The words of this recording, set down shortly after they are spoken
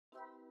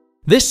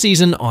This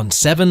season on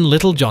 7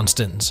 Little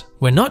Johnstons,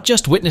 we're not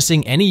just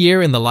witnessing any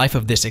year in the life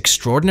of this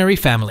extraordinary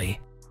family.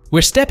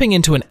 We're stepping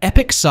into an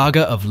epic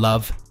saga of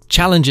love,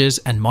 challenges,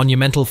 and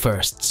monumental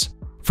firsts.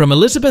 From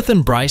Elizabeth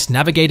and Bryce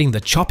navigating the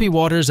choppy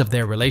waters of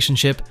their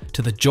relationship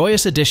to the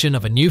joyous addition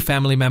of a new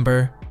family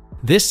member,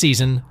 this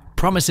season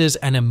promises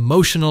an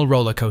emotional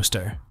roller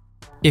coaster.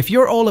 If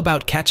you're all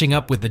about catching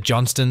up with the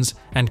Johnstons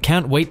and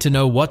can't wait to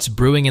know what's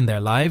brewing in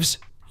their lives,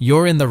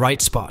 you're in the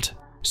right spot.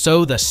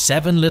 So the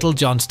 7 Little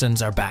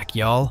Johnstons are back,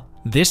 y'all.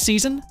 This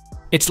season,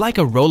 it's like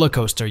a roller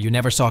coaster you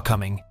never saw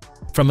coming.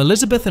 From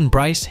Elizabeth and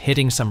Bryce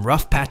hitting some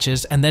rough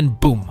patches and then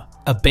boom,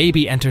 a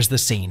baby enters the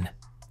scene.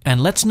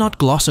 And let's not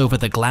gloss over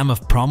the glam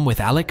of prom with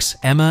Alex,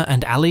 Emma,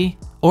 and Ali,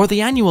 or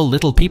the annual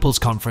Little People's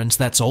Conference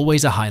that's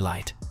always a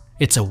highlight.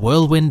 It's a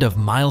whirlwind of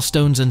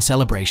milestones and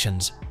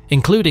celebrations,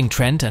 including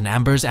Trent and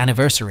Amber's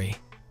anniversary.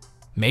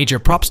 Major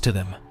props to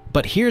them,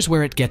 but here's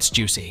where it gets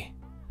juicy.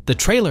 The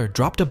trailer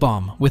dropped a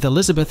bomb with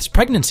Elizabeth's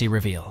pregnancy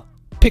reveal.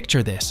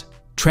 Picture this,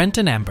 Trent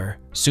and Amber,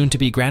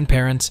 soon-to-be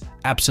grandparents,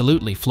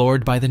 absolutely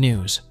floored by the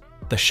news.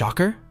 The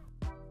shocker?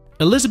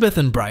 Elizabeth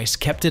and Bryce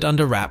kept it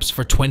under wraps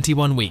for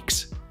 21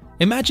 weeks.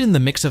 Imagine the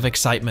mix of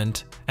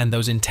excitement and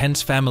those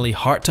intense family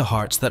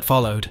heart-to-hearts that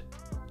followed.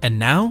 And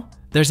now,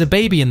 there's a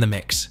baby in the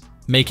mix,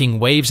 making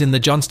waves in the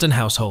Johnston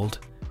household.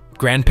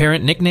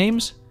 Grandparent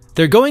nicknames?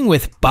 They're going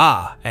with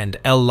Ba and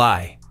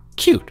Eli.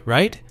 Cute,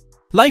 right?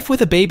 Life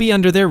with a baby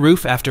under their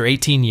roof after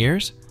 18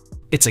 years?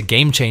 It's a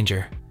game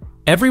changer.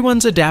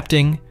 Everyone's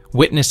adapting,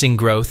 witnessing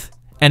growth,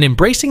 and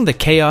embracing the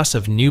chaos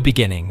of new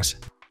beginnings.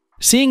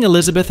 Seeing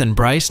Elizabeth and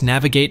Bryce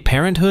navigate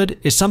parenthood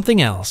is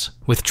something else,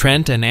 with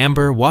Trent and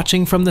Amber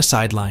watching from the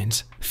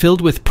sidelines,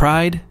 filled with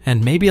pride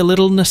and maybe a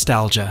little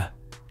nostalgia.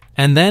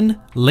 And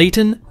then,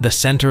 Leighton, the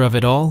center of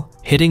it all,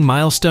 hitting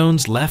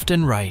milestones left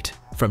and right,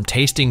 from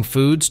tasting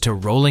foods to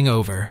rolling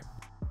over.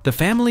 The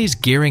family's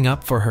gearing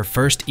up for her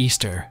first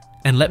Easter.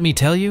 And let me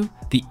tell you,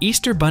 the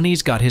Easter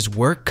Bunny's got his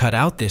work cut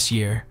out this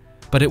year,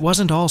 but it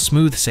wasn't all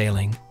smooth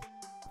sailing.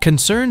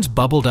 Concerns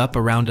bubbled up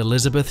around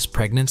Elizabeth's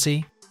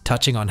pregnancy,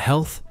 touching on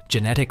health,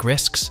 genetic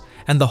risks,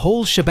 and the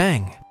whole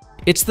shebang.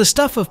 It's the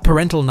stuff of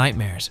parental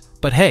nightmares,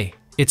 but hey,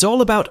 it's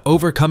all about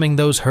overcoming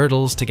those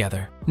hurdles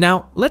together.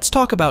 Now, let's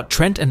talk about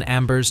Trent and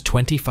Amber's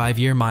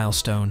 25-year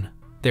milestone.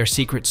 Their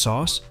secret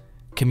sauce?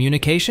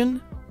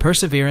 Communication,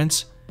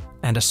 perseverance,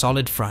 and a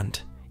solid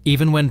front,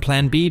 even when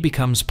Plan B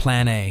becomes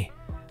Plan A.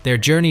 Their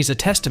journey's a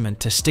testament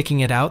to sticking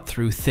it out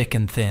through thick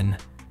and thin.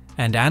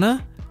 And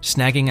Anna?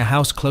 Snagging a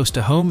house close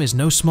to home is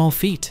no small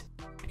feat.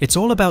 It's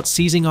all about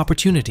seizing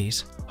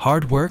opportunities,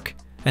 hard work,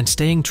 and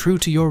staying true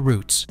to your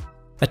roots.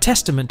 A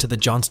testament to the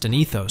Johnston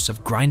ethos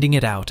of grinding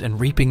it out and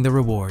reaping the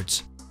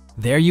rewards.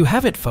 There you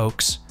have it,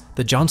 folks.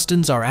 The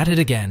Johnstons are at it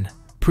again,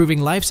 proving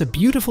life's a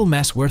beautiful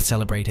mess worth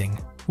celebrating.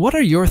 What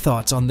are your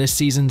thoughts on this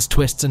season's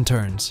twists and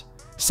turns?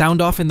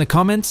 Sound off in the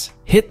comments,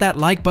 hit that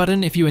like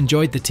button if you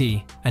enjoyed the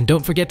tea, and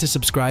don't forget to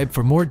subscribe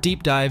for more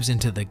deep dives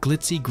into the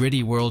glitzy,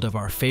 gritty world of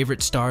our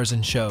favorite stars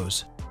and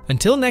shows.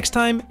 Until next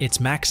time,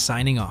 it's Max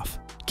signing off.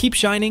 Keep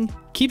shining,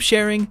 keep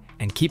sharing,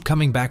 and keep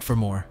coming back for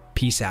more.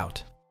 Peace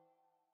out.